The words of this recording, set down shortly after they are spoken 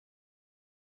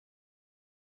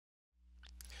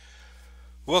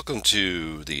Welcome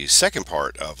to the second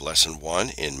part of Lesson 1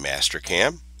 in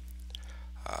Mastercam.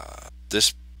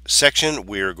 This section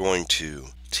we're going to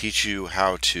teach you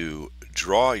how to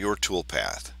draw your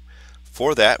toolpath.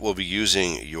 For that we'll be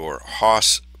using your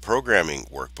Haas programming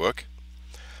workbook.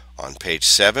 On page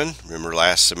 7, remember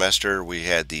last semester we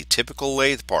had the typical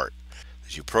lathe part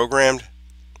that you programmed.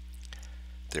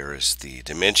 There is the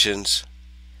dimensions,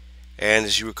 and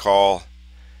as you recall,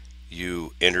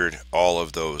 you entered all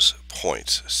of those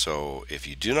points. So if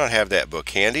you do not have that book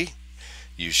handy,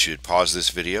 you should pause this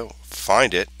video,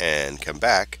 find it, and come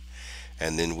back,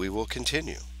 and then we will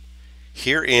continue.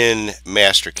 Here in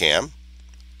Mastercam,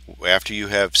 after you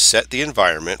have set the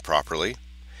environment properly,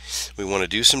 we want to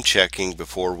do some checking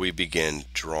before we begin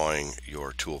drawing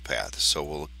your toolpath. So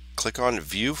we'll click on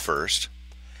View first,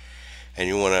 and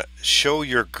you want to show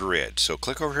your grid. So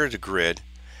click over here to Grid,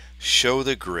 show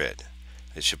the grid.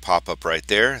 It should pop up right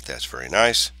there. That's very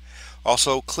nice.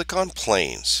 Also, click on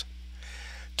Planes.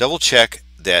 Double check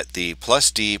that the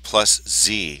 +D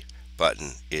 +Z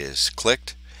button is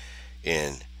clicked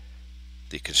in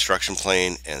the construction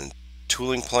plane and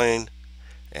tooling plane,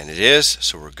 and it is,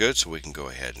 so we're good. So we can go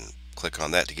ahead and click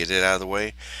on that to get it out of the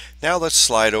way. Now let's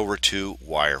slide over to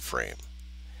wireframe.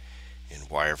 In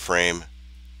wireframe,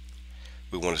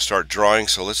 we want to start drawing,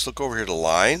 so let's look over here to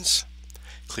lines.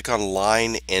 Click on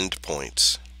line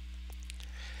endpoints.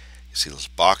 You see this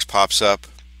box pops up.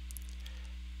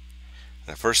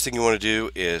 The first thing you want to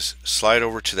do is slide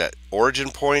over to that origin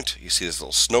point. You see this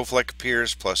little snowflake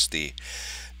appears plus the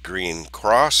green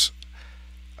cross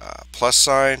plus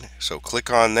sign. So click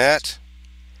on that,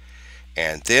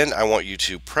 and then I want you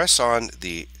to press on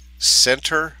the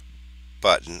center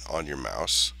button on your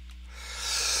mouse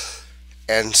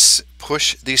and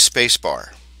push the space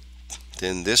bar.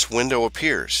 Then this window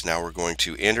appears. Now we're going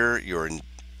to enter your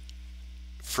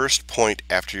first point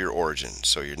after your origin.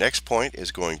 So your next point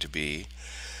is going to be,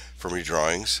 from your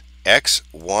drawings,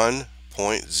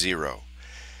 x1.0.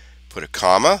 Put a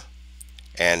comma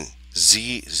and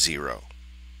z0.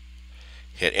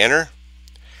 Hit enter.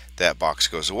 That box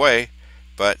goes away,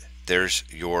 but there's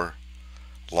your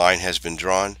line has been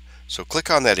drawn. So click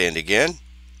on that end again.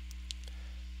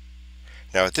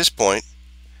 Now at this point,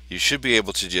 you should be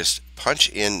able to just punch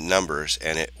in numbers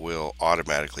and it will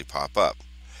automatically pop up.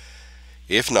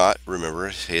 If not, remember,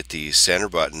 hit the center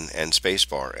button and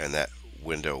spacebar and that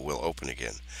window will open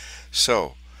again.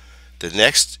 So the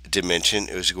next dimension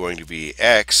is going to be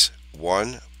x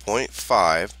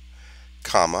 1.5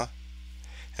 comma,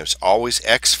 and it's always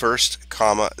x first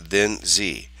comma then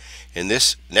z. And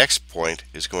this next point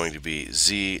is going to be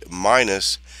z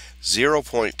minus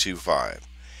 0.25.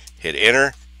 Hit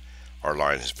enter. Our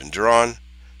line has been drawn.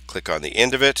 Click on the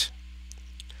end of it.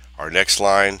 Our next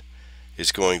line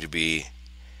is going to be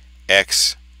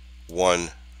x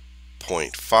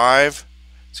 1.5.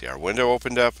 See, our window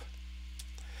opened up.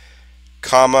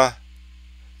 Comma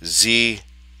z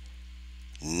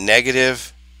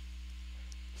negative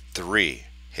 3.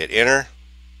 Hit enter.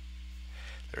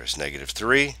 There's negative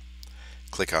 3.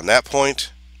 Click on that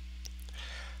point.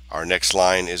 Our next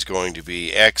line is going to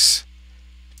be x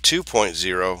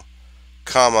 2.0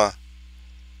 comma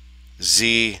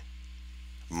z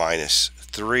minus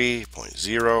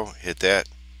 3.0. Hit that,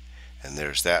 and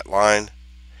there's that line.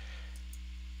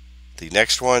 The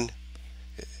next one,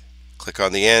 click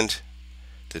on the end.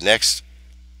 The next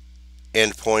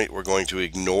end point, we're going to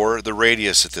ignore the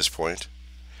radius at this point,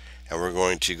 and we're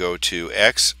going to go to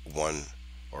x1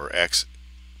 or x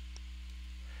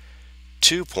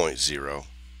 2.0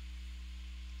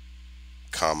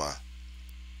 comma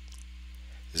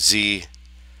z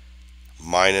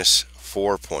minus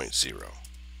 4.0.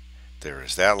 There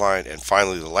is that line. And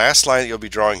finally, the last line that you'll be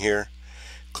drawing here,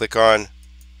 click on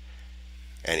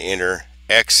and enter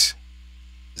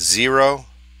x0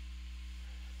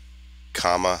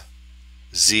 comma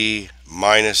z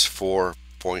minus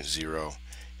 4.0.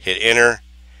 Hit enter,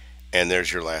 and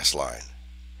there's your last line.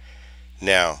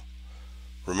 Now,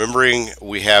 remembering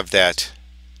we have that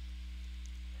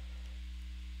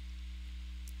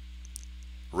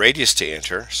radius to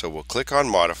enter, so we'll click on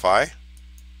Modify.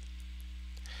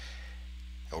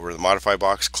 Over to the Modify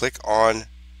box, click on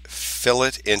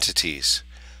Fillet Entities.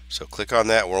 So click on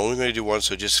that. We're only going to do one,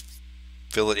 so just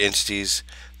Fillet Entities,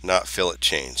 not Fillet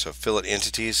Chain. So Fillet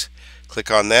Entities, click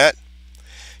on that.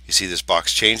 You see this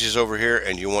box changes over here,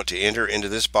 and you want to enter into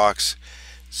this box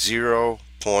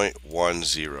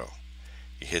 0.10.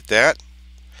 You hit that,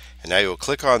 and now you'll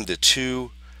click on the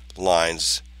two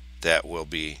lines that will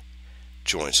be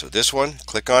joined. So this one,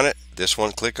 click on it. This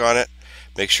one, click on it.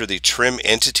 Make sure the Trim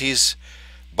Entities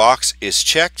box is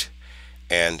checked,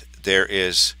 and there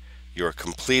is your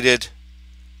completed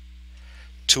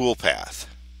toolpath.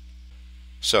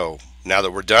 So now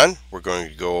that we're done, we're going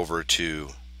to go over to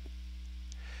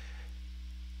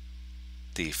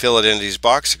the Fill Identities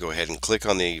box. Go ahead and click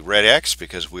on the red X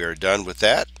because we are done with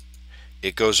that.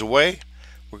 It goes away.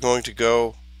 We're going to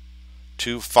go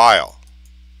to File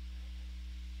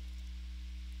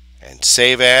and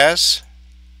Save As,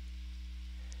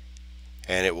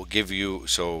 and it will give you,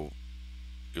 so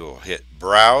you'll hit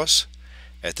Browse.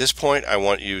 At this point, I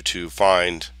want you to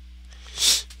find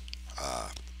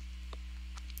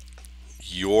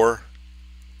your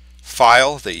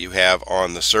file that you have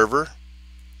on the server,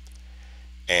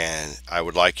 and I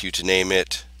would like you to name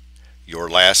it your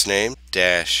last name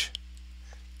dash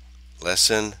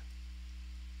lesson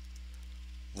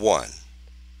 1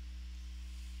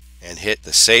 and hit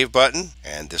the save button,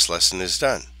 and this lesson is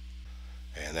done.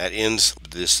 And that ends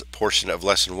this portion of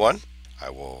lesson 1. I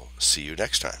will see you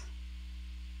next time.